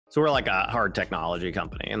So we're like a hard technology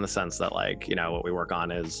company in the sense that what we work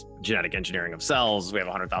on is genetic engineering of cells. We have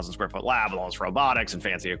a 100,000 square foot lab with all this robotics and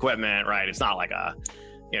fancy equipment, right? It's not like a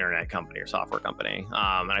internet company or software company.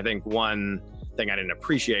 And I think one thing I didn't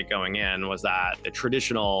appreciate going in was that the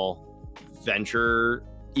traditional venture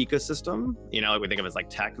ecosystem, we think of as like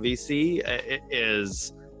tech VC,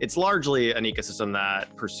 it's largely an ecosystem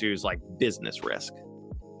that pursues like business risk.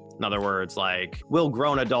 In other words, like, will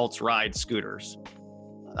grown adults ride scooters?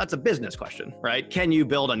 That's a business question, right? Can you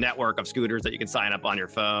build a network of scooters that you can sign up on your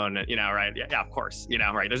phone? Right? Yeah, of course.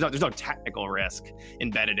 Right? There's no technical risk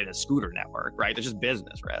embedded in a scooter network, right? There's just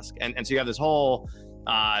business risk, and so you have this whole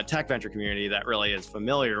tech venture community that really is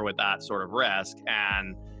familiar with that sort of risk,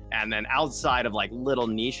 and then outside of like little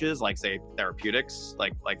niches, like say therapeutics,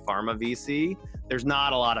 like pharma VC, there's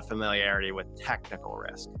not a lot of familiarity with technical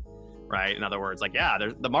risk, right? In other words,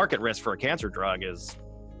 there's the market risk for a cancer drug is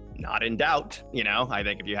not in doubt. I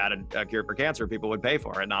think if you had a cure for cancer, people would pay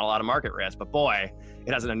for it. Not a lot of market risk, but boy,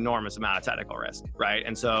 it has an enormous amount of technical risk, right?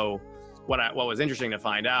 And so what was interesting to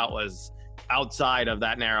find out was outside of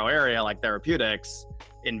that narrow area, like therapeutics,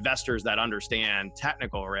 investors that understand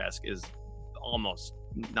technical risk is almost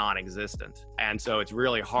non-existent. And so it's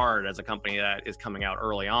really hard as a company that is coming out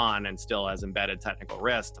early on and still has embedded technical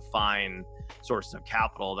risk to find sources of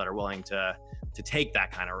capital that are willing to take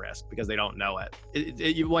that kind of risk because they don't know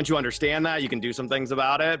it. Once you understand that, you can do some things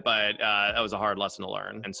about it, but that was a hard lesson to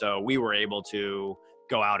learn. And so we were able to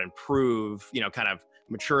go out and prove, kind of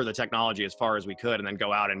mature the technology as far as we could, and then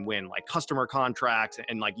go out and win like customer contracts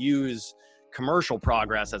and like use commercial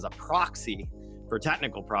progress as a proxy for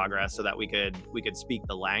technical progress so that we could speak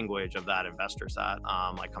the language of that investor set,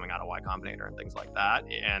 like coming out of Y Combinator and things like that.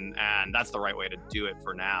 And that's the right way to do it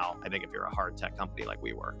for now, I think, if you're a hard tech company like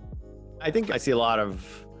we were. I think I see a lot of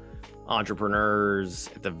entrepreneurs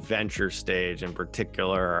at the venture stage in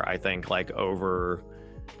particular, I think overfit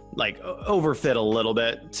a little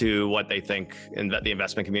bit to what they think the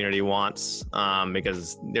investment community wants,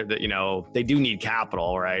 because they do need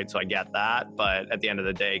capital, right? So I get that, but at the end of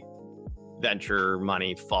the day, venture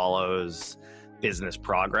money follows business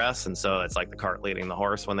progress, and so it's like the cart leading the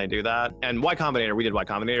horse when they do that. And Y Combinator, we did Y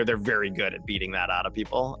Combinator. They're very good at beating that out of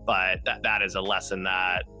people, but that is a lesson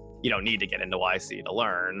that you don't need to get into YC to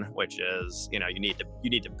learn, which is, you need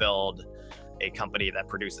to build a company that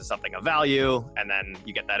produces something of value, and then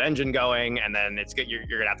you get that engine going, and then you're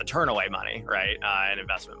gonna have to turn away money, right? And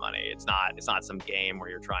investment money. It's not some game where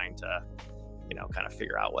you're trying to, kind of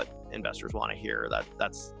figure out what investors want to hear.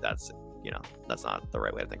 That's not the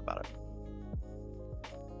right way to think about it.